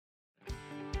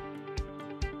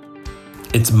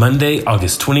It's Monday,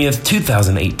 August 20th,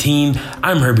 2018.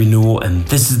 I'm Herbie Newell, and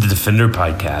this is the Defender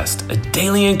Podcast, a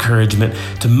daily encouragement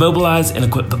to mobilize and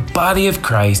equip the body of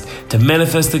Christ to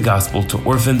manifest the gospel to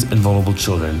orphans and vulnerable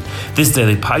children. This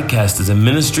daily podcast is a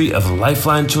ministry of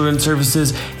Lifeline Children's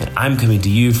Services, and I'm coming to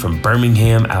you from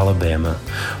Birmingham, Alabama.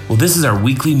 Well, this is our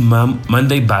weekly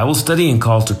Monday Bible study and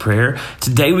call to prayer.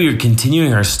 Today we are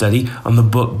continuing our study on the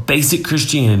book Basic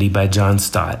Christianity by John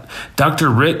Stott. Dr.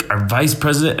 Rick, our Vice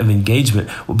President of Engagement,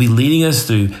 will be leading us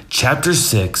through Chapter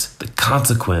 6, The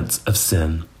Consequence of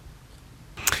Sin.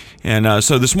 And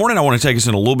so this morning I want to take us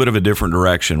in a little bit of a different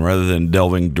direction. Rather than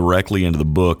delving directly into the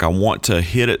book, I want to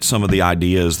hit at some of the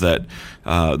ideas that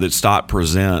Stott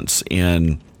presents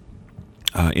in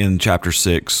Chapter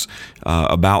 6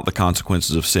 about the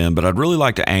consequences of sin. But I'd really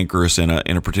like to anchor us in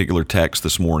a particular text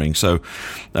this morning. So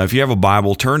if you have a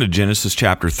Bible, turn to Genesis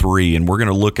chapter 3, and we're going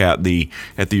to look at the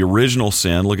original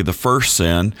sin, look at the first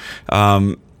sin,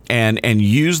 and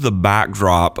use the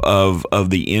backdrop of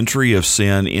the entry of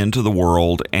sin into the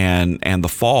world and the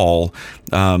fall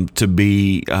to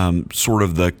be sort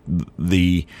of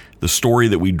the story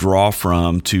that we draw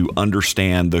from to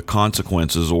understand the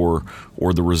consequences or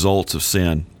the results of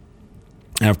sin.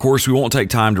 And of course, we won't take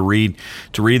time to read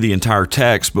the entire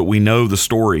text, but we know the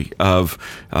story of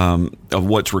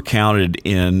what's recounted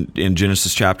in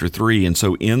Genesis chapter 3. And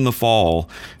so, in the fall,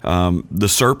 the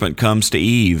serpent comes to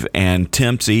Eve and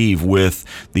tempts Eve with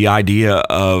the idea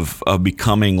of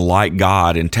becoming like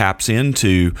God, and taps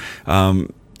into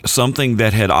something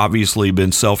that had obviously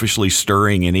been selfishly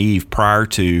stirring in Eve prior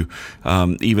to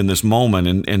even this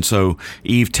moment. And so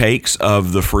Eve takes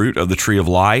of the fruit of the tree of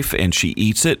life, and she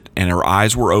eats it, and her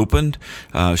eyes were opened.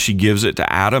 She gives it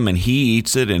to Adam, and he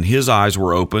eats it, and his eyes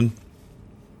were opened.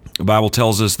 The Bible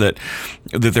tells us that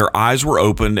their eyes were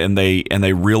opened, and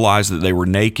they realized that they were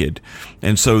naked,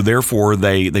 and so therefore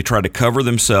they tried to cover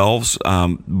themselves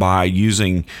by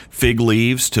using fig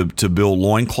leaves to build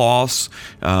loincloths,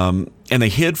 and they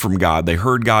hid from God. They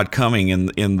heard God coming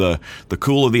in the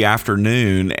cool of the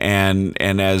afternoon, and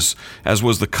as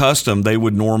was the custom, they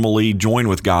would normally join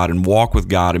with God and walk with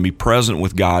God and be present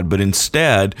with God, but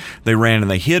instead they ran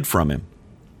and they hid from Him.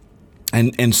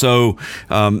 And so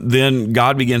then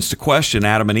God begins to question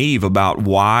Adam and Eve about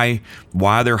why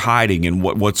they're hiding and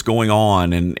what's going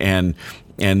on, and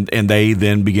they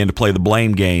then begin to play the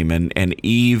blame game, and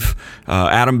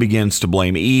Adam begins to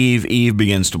blame Eve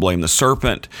begins to blame the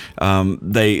serpent.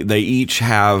 They each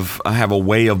have a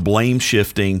way of blame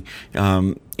shifting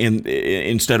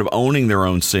instead of owning their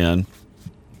own sin.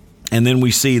 And then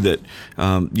we see that,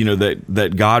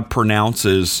 that God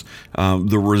pronounces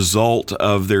the result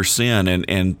of their sin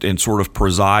and sort of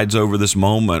presides over this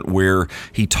moment where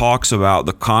He talks about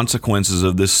the consequences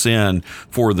of this sin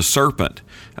for the serpent,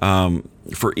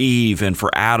 for Eve and for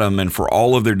Adam and for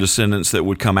all of their descendants that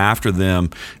would come after them.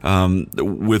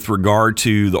 With regard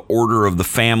to the order of the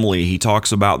family, He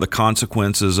talks about the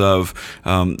consequences of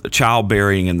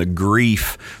childbearing and the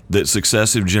grief that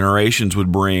successive generations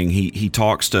would bring. He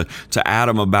talks to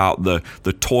Adam about the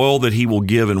toil that he will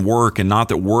give in work, and not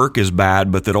that work is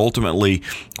bad, but that ultimately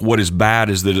what is bad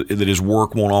is that his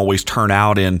work won't always turn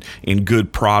out in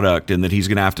good product, and that he's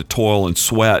going to have to toil and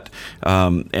sweat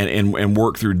and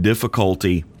work through difficulty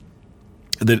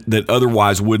that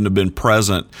otherwise wouldn't have been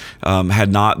present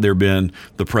had not there been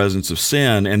the presence of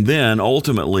sin. And then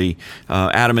ultimately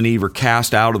Adam and Eve are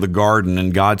cast out of the garden,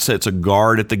 and God sets a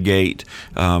guard at the gate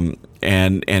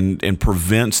and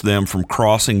prevents them from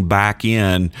crossing back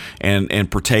in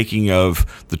and partaking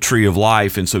of the tree of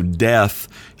life. And so death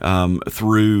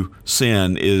through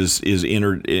sin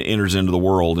enters into the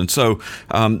world. And so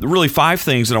really 5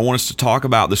 things that I want us to talk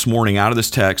about this morning out of this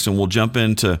text, and we'll jump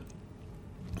into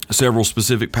several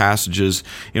specific passages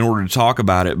in order to talk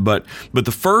about it. But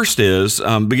the first is,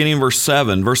 beginning in verse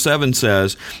 7. Verse 7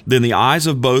 says, "Then the eyes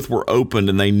of both were opened,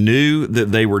 and they knew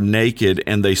that they were naked,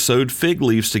 and they sewed fig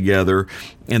leaves together,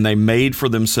 and they made for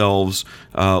themselves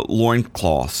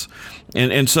loincloths."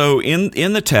 And so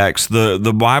in the text,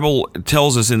 the Bible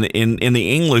tells us in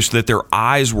the English that their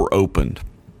eyes were opened.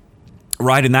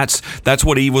 Right, and that's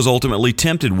what Eve was ultimately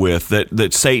tempted with,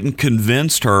 that Satan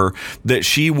convinced her that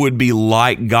she would be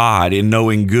like God in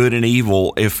knowing good and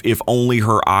evil if only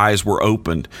her eyes were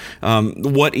opened.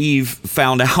 What Eve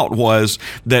found out was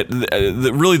that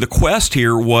really the quest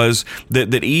here was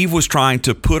that Eve was trying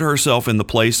to put herself in the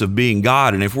place of being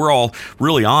God, and if we're all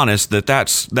really honest, that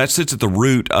sits at the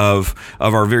root of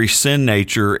our very sin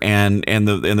nature and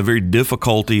the very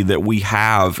difficulty that we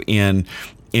have in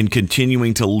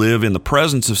continuing to live in the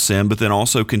presence of sin, but then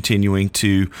also continuing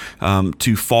to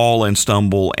fall and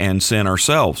stumble and sin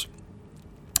ourselves.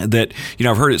 that,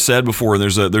 I've heard it said before, and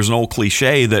there's an old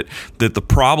cliche that the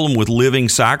problem with living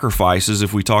sacrifices,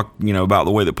 if we talk, about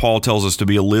the way that Paul tells us to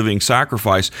be a living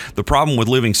sacrifice, the problem with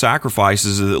living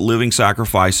sacrifices is that living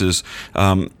sacrifices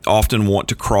often want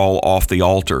to crawl off the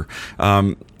altar.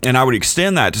 And I would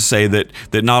extend that to say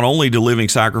that not only do living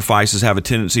sacrifices have a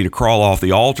tendency to crawl off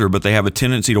the altar, but they have a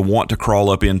tendency to want to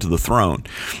crawl up into the throne.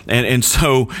 And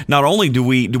so not only do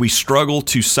we struggle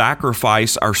to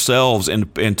sacrifice ourselves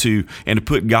and to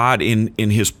put God in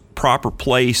His proper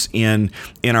place in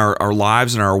our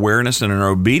lives and our awareness and in our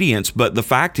obedience, but the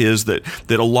fact is that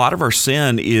a lot of our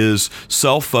sin is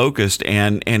self-focused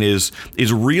and is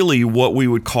really what we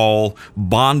would call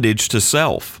bondage to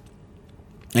self.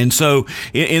 And so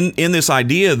in this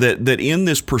idea that in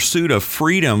this pursuit of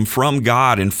freedom from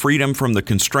God and freedom from the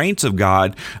constraints of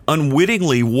God,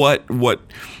 unwittingly what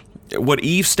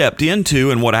Eve stepped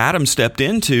into and what Adam stepped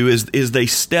into is they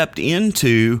stepped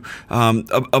into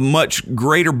a much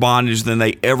greater bondage than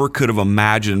they ever could have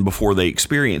imagined before they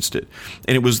experienced it.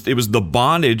 And it was the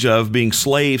bondage of being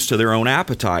slaves to their own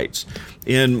appetites.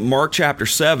 In Mark chapter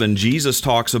 7, Jesus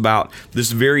talks about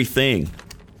this very thing.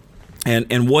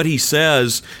 And what he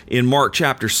says in Mark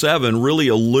chapter 7 really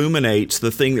illuminates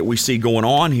the thing that we see going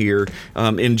on here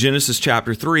in Genesis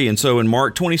chapter 3. And so in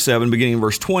Mark 27, beginning in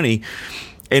verse 20,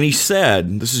 and he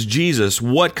said, this is Jesus,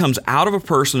 what comes out of a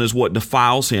person is what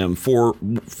defiles him, for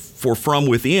from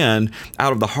within,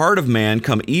 out of the heart of man,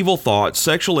 come evil thoughts,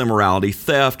 sexual immorality,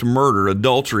 theft, murder,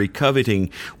 adultery, coveting,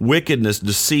 wickedness,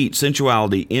 deceit,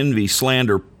 sensuality, envy,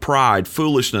 slander, pride,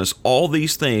 foolishness. All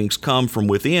these things come from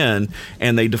within,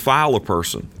 and they defile a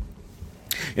person.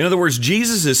 In other words,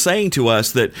 Jesus is saying to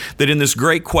us that in this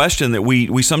great question that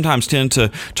we sometimes tend to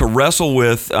wrestle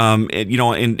with,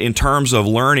 in terms of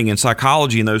learning and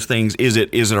psychology and those things, is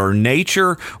it our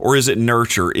nature or is it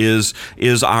nurture? Is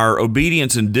our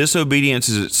obedience and disobedience,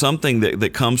 is it something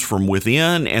that comes from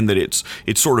within and that it's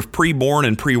sort of pre-born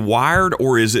and pre-wired,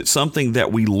 or is it something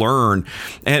that we learn?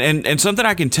 And something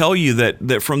I can tell you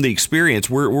that from the experience,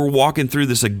 we're walking through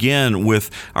this again with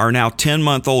our now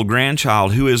 10-month-old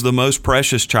grandchild, who is the most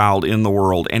precious child in the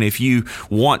world. And if you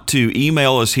want to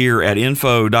email us here at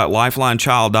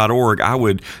info.lifelinechild.org, I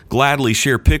would gladly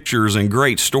share pictures and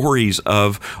great stories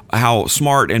of how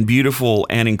smart and beautiful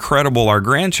and incredible our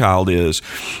grandchild is.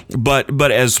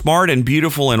 But as smart and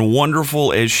beautiful and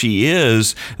wonderful as she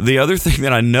is, the other thing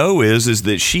that I know is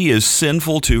that she is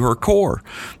sinful to her core,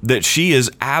 that she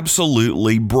is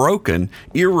absolutely broken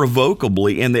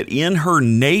irrevocably, and that in her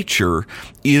nature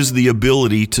is the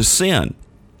ability to sin.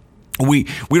 We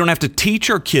don't have to teach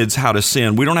our kids how to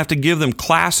sin. We don't have to give them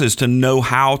classes to know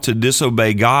how to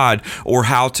disobey God or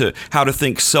how to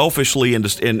think selfishly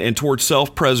and towards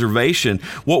self-preservation.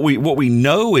 What we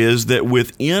know is that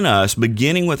within us,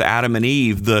 beginning with Adam and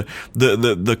Eve,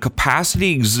 the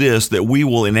capacity exists that we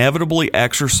will inevitably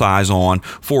exercise on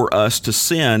for us to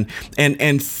sin,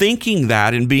 and thinking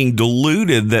that and being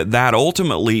deluded that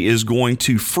ultimately is going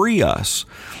to free us.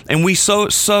 And we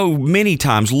so many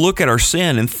times look at our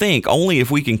sin and think only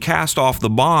if we can cast off the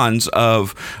bonds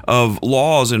of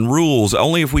laws and rules,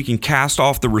 only if we can cast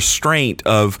off the restraint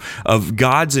of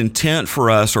God's intent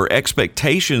for us or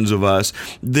expectations of us,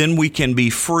 then we can be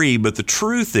free. But the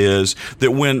truth is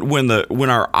that when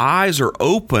our eyes are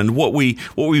opened, what we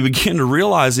begin to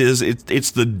realize is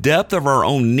it's the depth of our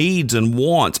own needs and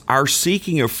wants, our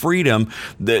seeking of freedom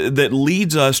that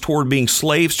leads us toward being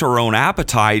slaves to our own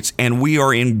appetites, and we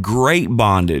are in great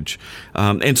bondage.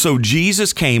 And so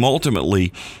Jesus came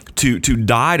ultimately to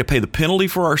die, to pay the penalty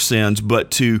for our sins,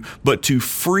 but to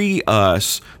free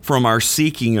us from our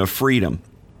seeking of freedom.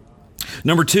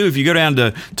 Number two, if you go down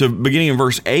to beginning in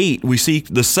verse 8, we see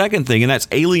the second thing, and that's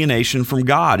alienation from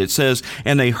God. It says,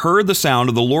 and they heard the sound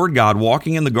of the Lord God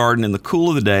walking in the garden in the cool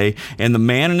of the day, and the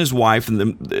man and his wife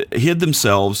hid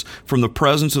themselves from the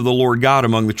presence of the Lord God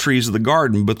among the trees of the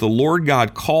garden. But the Lord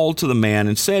God called to the man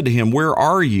and said to him, where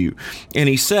are you? And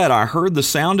he said, I heard the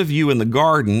sound of you in the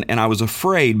garden, and I was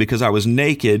afraid because I was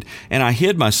naked, and I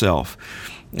hid myself.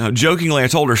 Jokingly, I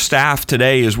told our staff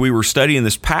today as we were studying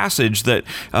this passage that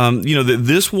that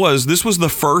this was the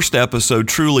first episode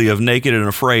truly of Naked and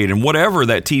Afraid, and whatever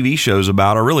that TV show's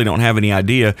about, I really don't have any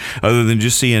idea other than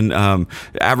just seeing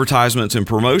advertisements and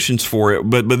promotions for it.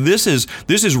 But this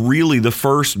is really the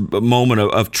first moment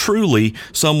of truly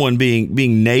someone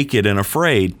being naked and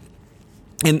afraid.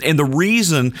 And the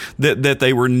reason that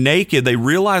they were naked, they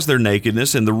realized their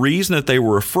nakedness, and the reason that they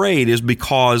were afraid is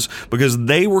because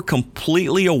they were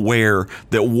completely aware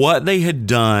that what they had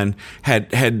done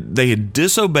they had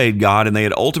disobeyed God, and they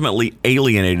had ultimately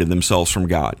alienated themselves from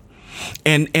God.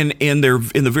 And in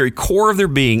the very core of their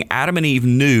being, Adam and Eve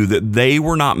knew that they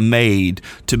were not made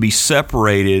to be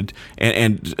separated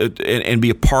and be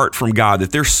apart from God,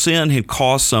 that their sin had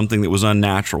caused something that was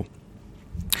unnatural.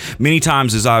 Many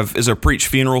times as I've preached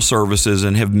funeral services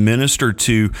and have ministered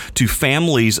to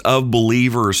families of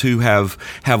believers who have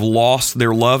lost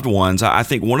their loved ones, I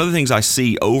think one of the things I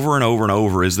see over and over and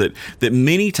over is that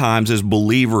many times as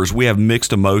believers we have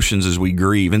mixed emotions as we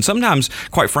grieve. And sometimes,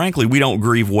 quite frankly, we don't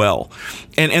grieve well.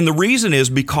 And the reason is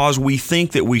because we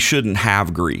think that we shouldn't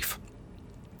have grief.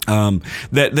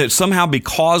 That somehow,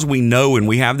 because we know and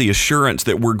we have the assurance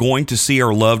that we're going to see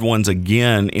our loved ones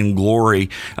again in glory,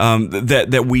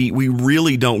 that we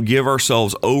really don't give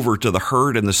ourselves over to the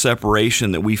hurt and the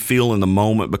separation that we feel in the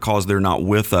moment because they're not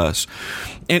with us.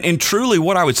 And truly,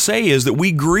 what I would say is that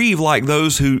we grieve like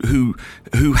those who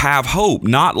have hope,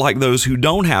 not like those who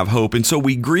don't have hope. And so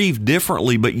we grieve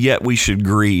differently, but yet we should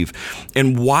grieve.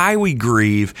 And why we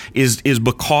grieve is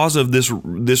because of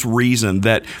this reason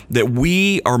that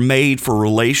we are made for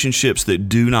relationships that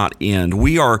do not end.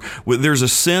 There's a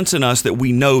sense in us that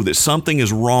we know that something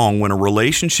is wrong when a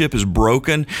relationship is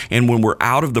broken, and when we're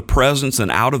out of the presence and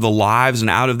out of the lives and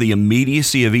out of the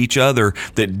immediacy of each other,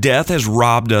 that death has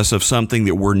robbed us of something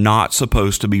that we're not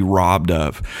supposed to be robbed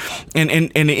of. And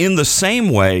in the same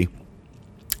way,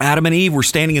 Adam and Eve were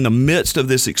standing in the midst of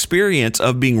this experience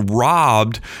of being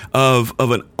robbed of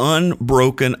an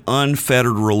unbroken,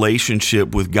 unfettered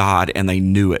relationship with God, and they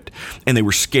knew it. And they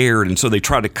were scared, and so they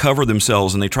tried to cover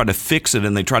themselves, and they tried to fix it,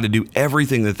 and they tried to do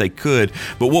everything that they could.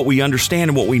 But what we understand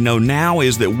and what we know now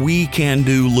is that we can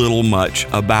do little much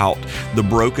about the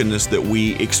brokenness that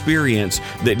we experience,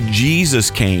 that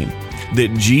Jesus came, that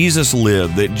Jesus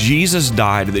lived, that Jesus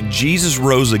died, that Jesus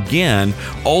rose again,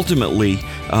 ultimately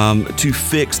to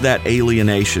fix that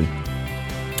alienation.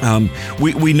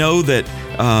 We know that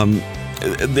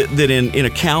in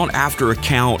account after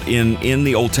account in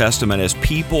the Old Testament, as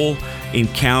people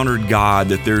encountered God,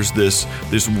 that there's this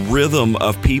rhythm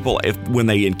of people, when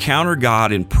they encounter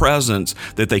God in presence,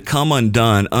 that they come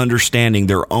undone, understanding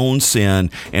their own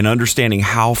sin and understanding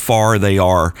how far they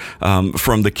are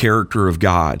from the character of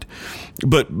God.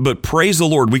 But praise the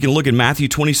Lord, we can look at Matthew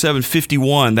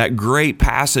 27:51, that great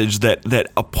passage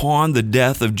that upon the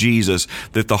death of Jesus,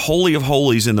 that the Holy of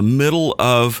Holies in the middle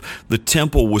of the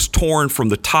temple was torn from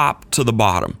the top to the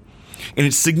bottom. And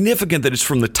it's significant that it's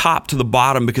from the top to the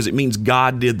bottom because it means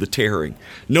God did the tearing.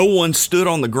 No one stood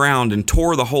on the ground and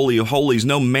tore the Holy of Holies.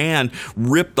 No man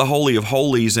ripped the Holy of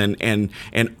Holies and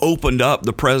opened up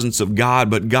the presence of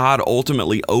God, but God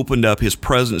ultimately opened up His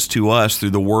presence to us through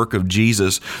the work of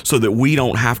Jesus so that we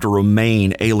don't have to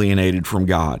remain alienated from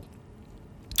God.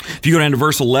 If you go down to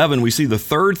verse 11, we see the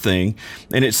third thing,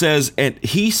 and it says, "And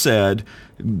He said,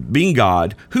 being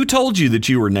God, who told you that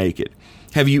you were naked?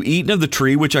 Have you eaten of the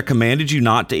tree which I commanded you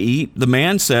not to eat?" The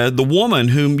man said, "The woman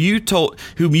whom you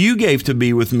gave to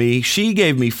be with me, she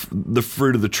gave me the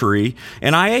fruit of the tree,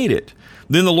 and I ate it."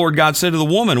 Then the Lord God said to the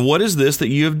woman, "What is this that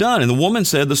you have done?" And the woman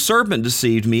said, "The serpent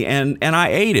deceived me, and I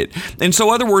ate it." And so,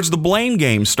 in other words, the blame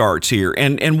game starts here.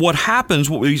 And what happens,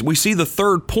 we see the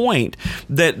third point,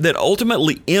 that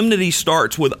ultimately enmity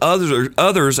starts with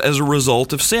others as a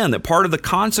result of sin. That part of the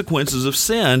consequences of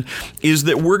sin is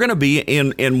that we're going to be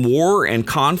in war and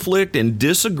conflict and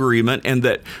disagreement, and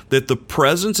that the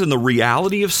presence and the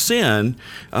reality of sin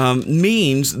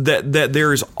means that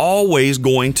there is always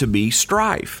going to be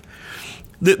strife.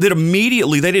 That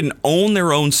immediately they didn't own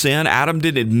their own sin. Adam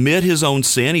didn't admit his own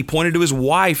sin. He pointed to his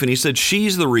wife and he said,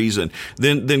 "She's the reason."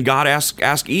 Then God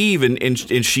asked Eve,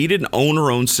 and she didn't own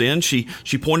her own sin. She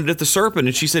pointed at the serpent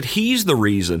and she said, "He's the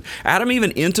reason." Adam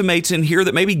even intimates in here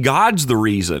that maybe God's the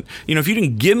reason. If you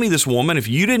didn't give me this woman, if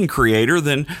you didn't create her,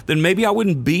 then maybe I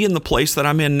wouldn't be in the place that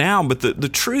I'm in now. But the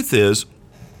truth is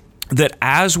that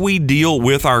as we deal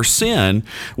with our sin,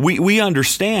 we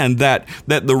understand that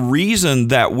the reason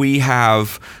that we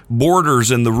have borders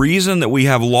and the reason that we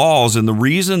have laws and the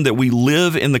reason that we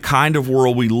live in the kind of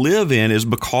world we live in is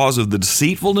because of the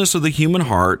deceitfulness of the human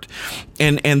heart,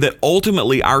 and that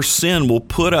ultimately our sin will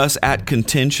put us at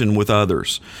contention with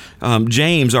others.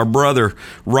 James, our brother,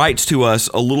 writes to us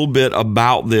a little bit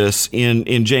about this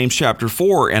in James chapter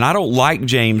 4, and I don't like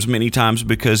James many times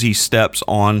because he steps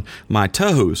on my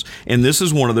toes. And this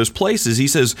is one of those places. He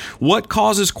says, "What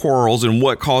causes quarrels and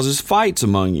what causes fights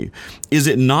among you? Is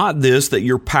it not this, that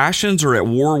your passions are at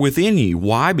war within you?"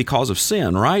 Why? Because of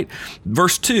sin, right?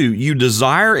 Verse 2, "You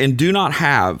desire and do not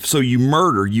have, so you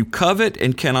murder. You covet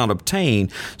and cannot obtain,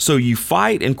 so you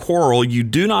fight and quarrel. You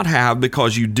do not have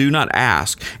because you do not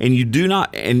ask. And and you do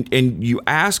not and you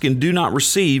ask and do not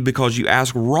receive because you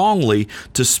ask wrongly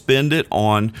to spend it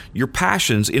on your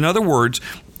passions. In other words,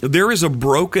 there is a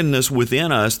brokenness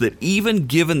within us that even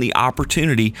given the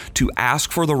opportunity to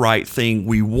ask for the right thing,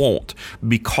 we won't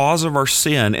because of our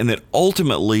sin, and that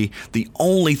ultimately the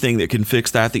only thing that can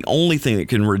fix that, the only thing that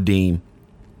can redeem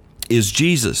is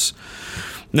Jesus.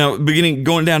 Now,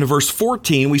 going down to verse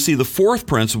 14, we see the fourth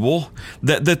principle,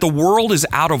 that the world is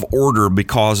out of order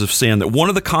because of sin. That one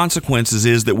of the consequences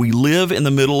is that we live in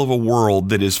the middle of a world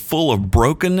that is full of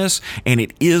brokenness, and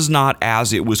it is not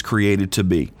as it was created to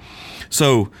be.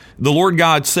 So the Lord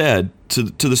God said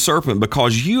to the serpent,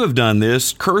 because you have done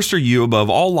this, cursed are you above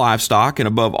all livestock and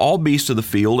above all beasts of the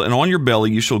field, and on your belly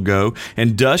you shall go,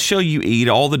 and dust shall you eat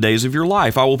all the days of your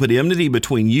life. I will put enmity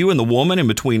between you and the woman, and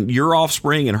between your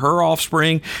offspring and her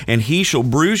offspring, and he shall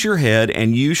bruise your head,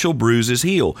 and you shall bruise his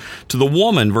heel. To the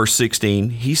woman, verse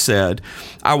 16, he said,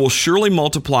 I will surely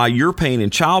multiply your pain in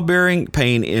childbearing,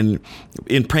 pain in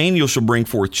pain you shall bring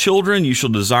forth children. Your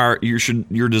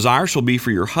desire shall be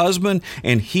for your husband,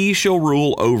 and he shall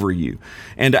rule over you.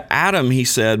 And to Adam he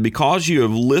said, because you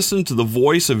have listened to the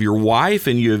voice of your wife,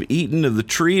 and you have eaten of the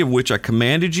tree of which I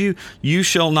commanded you, you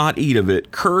shall not eat of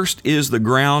it. Cursed is the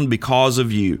ground because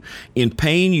of you. In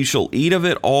pain you shall eat of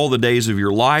it all the days of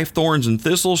your life. Thorns and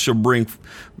thistles shall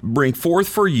bring forth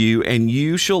for you, and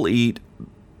you shall eat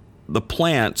the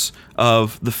plants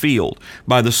of the field.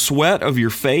 By the sweat of your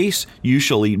face you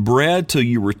shall eat bread till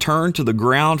you return to the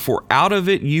ground, for out of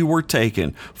it you were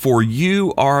taken. For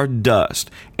you are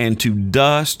dust, and to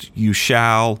dust you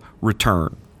shall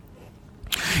return.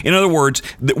 In other words,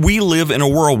 that we live in a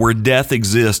world where death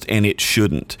exists and it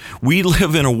shouldn't. We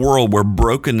live in a world where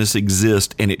brokenness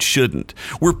exists and it shouldn't.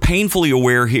 We're painfully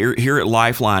aware here at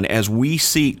Lifeline as we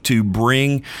seek to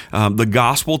bring the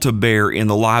gospel to bear in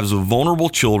the lives of vulnerable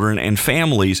children and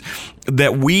families,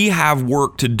 that we have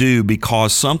work to do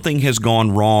because something has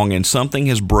gone wrong and something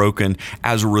has broken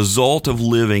as a result of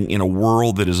living in a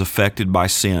world that is affected by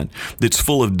sin, that's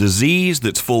full of disease,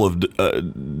 that's full of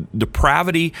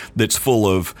depravity, that's full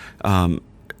of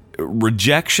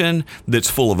rejection,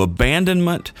 that's full of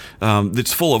abandonment,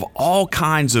 that's full of all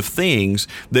kinds of things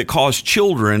that cause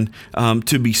children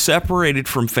to be separated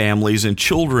from families, and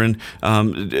children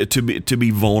to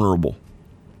be vulnerable.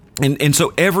 And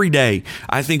so every day,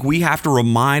 I think we have to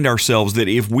remind ourselves that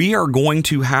if we are going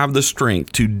to have the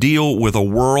strength to deal with a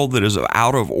world that is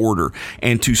out of order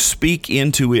and to speak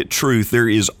into it truth, there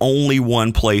is only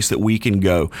one place that we can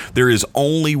go. There is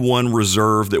only one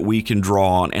reserve that we can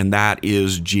draw on, and that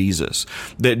is Jesus.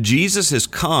 That Jesus has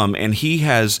come and he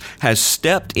has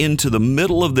stepped into the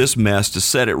middle of this mess to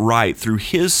set it right through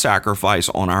his sacrifice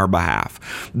on our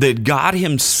behalf. That God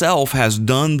himself has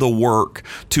done the work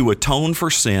to atone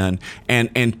for sin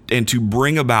and to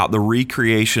bring about the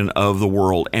recreation of the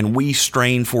world. And we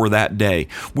strain for that day.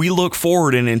 We look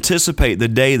forward and anticipate the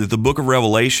day that the book of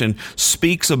Revelation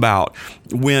speaks about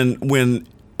when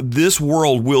this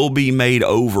world will be made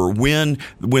over, when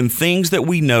things that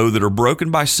we know that are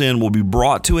broken by sin will be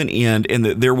brought to an end, and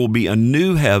that there will be a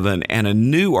new heaven and a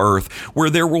new earth where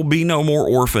there will be no more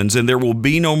orphans, and there will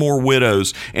be no more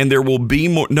widows, and there will be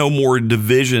no more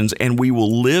divisions, and we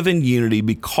will live in unity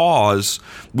because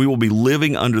we will be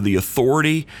living under the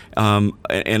authority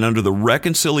and under the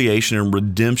reconciliation and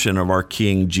redemption of our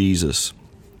King Jesus.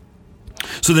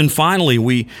 So then finally,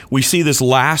 we see this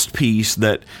last piece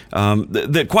that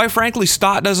quite frankly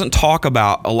Stott doesn't talk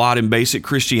about a lot in basic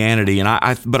Christianity,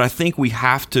 but I think we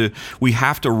have to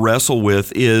wrestle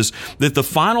with, is that the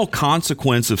final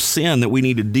consequence of sin that we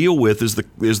need to deal with is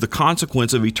the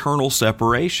consequence of eternal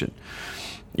separation.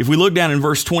 If we look down in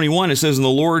verse 21, it says, "And the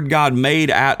Lord God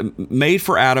made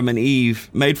for Adam and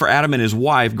his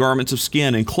wife garments of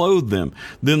skin and clothed them.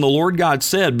 Then the Lord God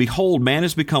said, Behold, man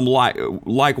has become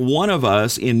like one of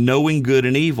us in knowing good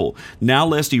and evil. Now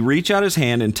lest he reach out his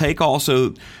hand and take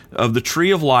also of the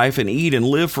tree of life and eat and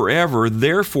live forever.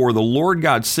 Therefore the Lord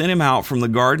God sent him out from the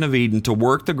Garden of Eden to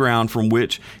work the ground from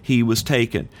which he was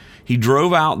taken. He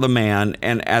drove out the man,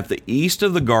 and at the east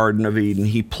of the Garden of Eden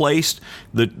he placed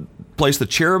the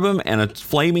cherubim and a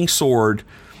flaming sword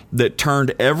that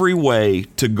turned every way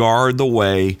to guard the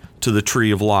way to the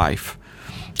tree of life."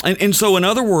 And so, in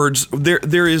other words,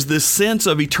 there is this sense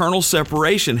of eternal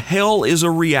separation. Hell is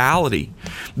a reality.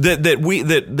 That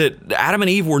Adam and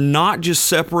Eve were not just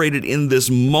separated in this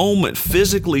moment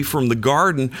physically from the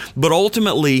garden, but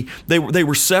ultimately they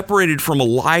were separated from a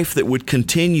life that would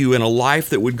continue and a life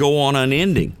that would go on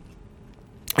unending.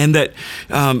 And that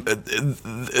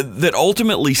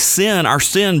ultimately our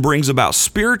sin brings about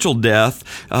spiritual death.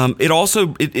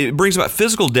 It brings about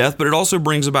physical death, but it also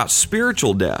brings about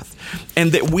spiritual death.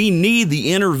 And that we need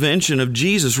the intervention of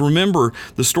Jesus. Remember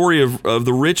the story of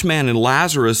the rich man and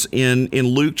Lazarus in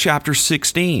Luke chapter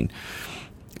 16.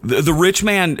 The rich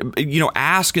man,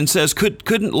 asks and says,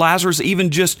 couldn't Lazarus even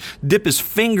just dip his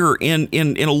finger in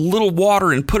a little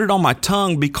water and put it on my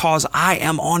tongue, because I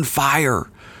am on fire?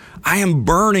 I am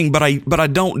burning, but I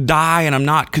don't die, and I'm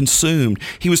not consumed.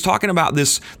 He was talking about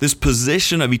this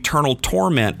position of eternal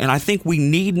torment, and I think we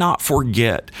need not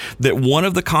forget that one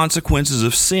of the consequences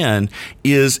of sin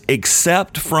is,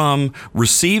 except from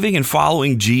receiving and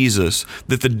following Jesus,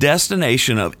 that the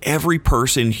destination of every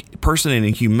person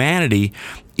in humanity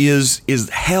is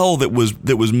hell that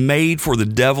was made for the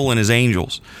devil and his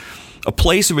angels. A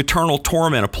place of eternal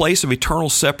torment, a place of eternal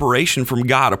separation from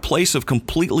God, a place of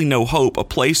completely no hope, a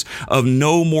place of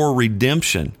no more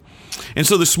redemption. And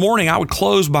so this morning I would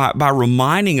close by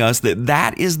reminding us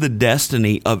that is the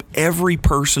destiny of every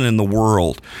person in the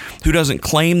world who doesn't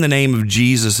claim the name of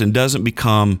Jesus and doesn't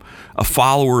become a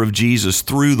follower of Jesus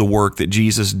through the work that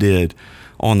Jesus did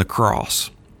on the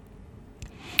cross.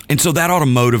 And so that ought to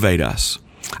motivate us.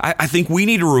 I think we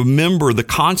need to remember the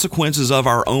consequences of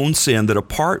our own sin, that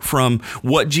apart from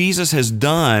what Jesus has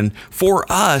done for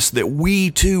us, that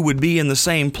we too would be in the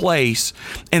same place,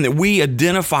 and that we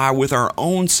identify with our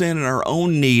own sin and our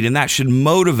own need, and that should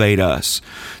motivate us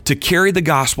to carry the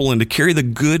gospel and to carry the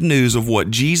good news of what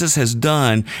Jesus has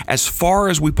done as far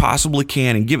as we possibly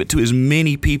can, and give it to as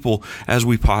many people as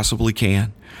we possibly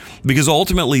can. Because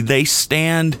ultimately they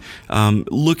stand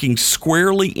looking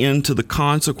squarely into the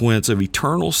consequence of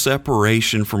eternal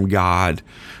separation from God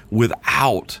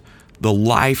without the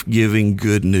life-giving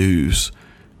good news,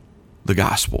 the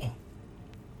gospel.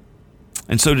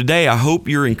 And so today, I hope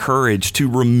you're encouraged to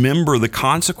remember the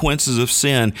consequences of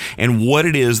sin and what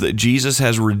it is that Jesus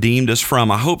has redeemed us from.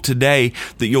 I hope today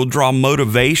that you'll draw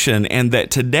motivation, and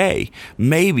that today,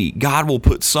 maybe God will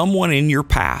put someone in your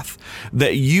path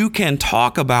that you can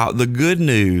talk about the good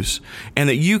news, and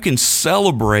that you can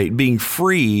celebrate being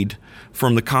freed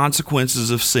from the consequences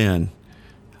of sin,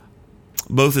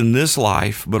 both in this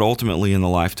life, but ultimately in the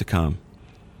life to come.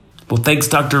 Well, thanks,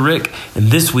 Dr. Rick.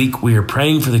 And this week, we are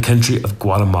praying for the country of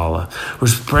Guatemala. We're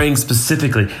praying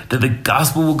specifically that the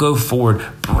gospel will go forward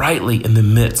brightly in the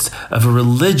midst of a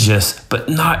religious but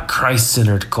not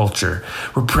Christ-centered culture.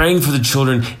 We're praying for the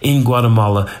children in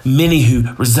Guatemala, many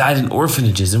who reside in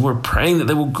orphanages, and we're praying that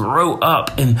they will grow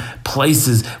up in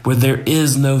places where there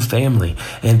is no family.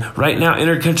 And right now,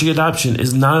 intercountry adoption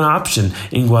is not an option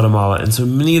in Guatemala. And so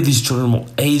many of these children will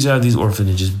age out of these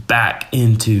orphanages back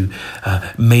into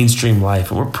mainstream life.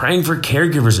 And we're praying for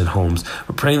caregivers in homes.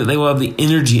 We're praying that they will have the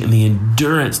energy and the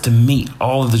endurance to meet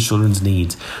all of the children's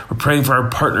needs. We're praying for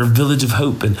our partner, Village of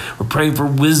Hope, and we're praying for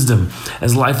wisdom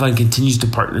as Lifeline continues to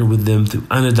partner with them through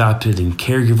unadopted and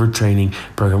caregiver training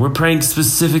program. We're praying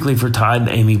specifically for Todd and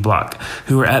Amy Block,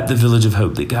 who are at the Village of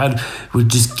Hope, that God would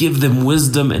just give them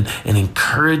wisdom and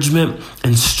encouragement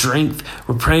and strength.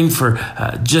 We're praying for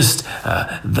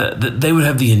that they would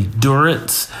have the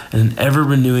endurance and an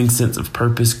ever-renewing sense of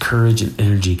purpose, courage, and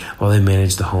energy while they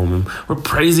manage the home. And we're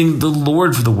praising the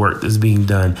Lord for the work that's being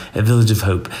done at Village of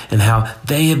Hope, and how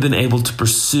they have been able to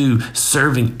pursue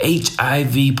serving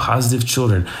HIV-positive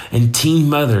children and teen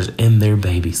mothers and their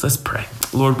babies. Let's pray.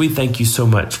 Lord, we thank you so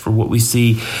much for what we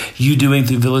see you doing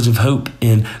through Village of Hope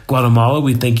in Guatemala.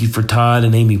 We thank you for Todd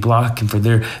and Amy Block and for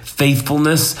their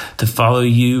faithfulness to follow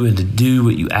you and to do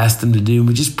what you asked them to do. And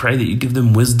we just pray that you give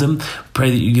them wisdom. Pray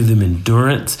that you give them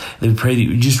endurance. And we pray that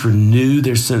you just renew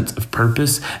their sense of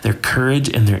purpose, their courage,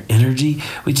 and their energy.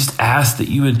 We just ask that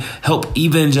you would help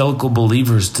evangelical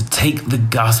believers to take the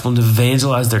gospel and to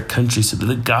evangelize their country, so that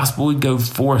the gospel would go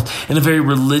forth in a very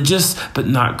religious but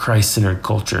not Christ-centered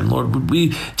culture. And Lord, would we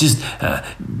just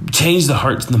change the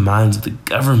hearts and the minds of the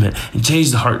government, and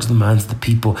change the hearts and the minds of the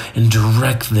people, and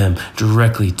direct them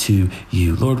directly to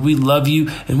you. Lord, we love you,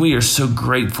 and we are so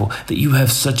grateful that you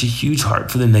have such a huge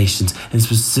heart for the nations, and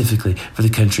specifically for the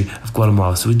country of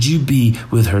Guatemala. So would you be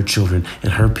with her children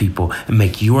and her people, and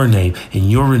make your name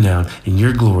and your renown and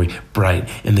your glory bright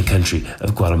in the country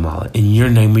of Guatemala. In your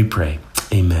name we pray.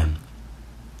 Amen.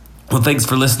 Well, thanks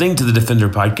for listening to the Defender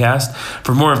Podcast.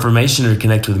 For more information or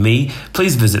connect with me,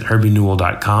 please visit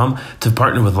herbienewell.com. To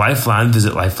partner with Lifeline,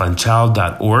 visit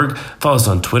lifelinechild.org. Follow us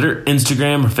on Twitter,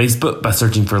 Instagram, or Facebook by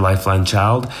searching for Lifeline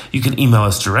Child. You can email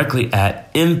us directly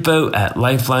at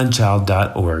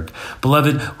info@lifelinechild.org.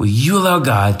 Beloved, will you allow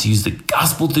God to use the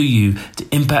gospel through you to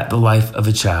impact the life of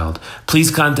a child?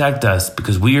 Please contact us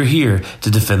because we are here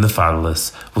to defend the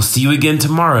fatherless. We'll see you again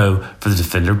tomorrow for the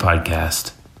Defender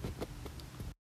Podcast.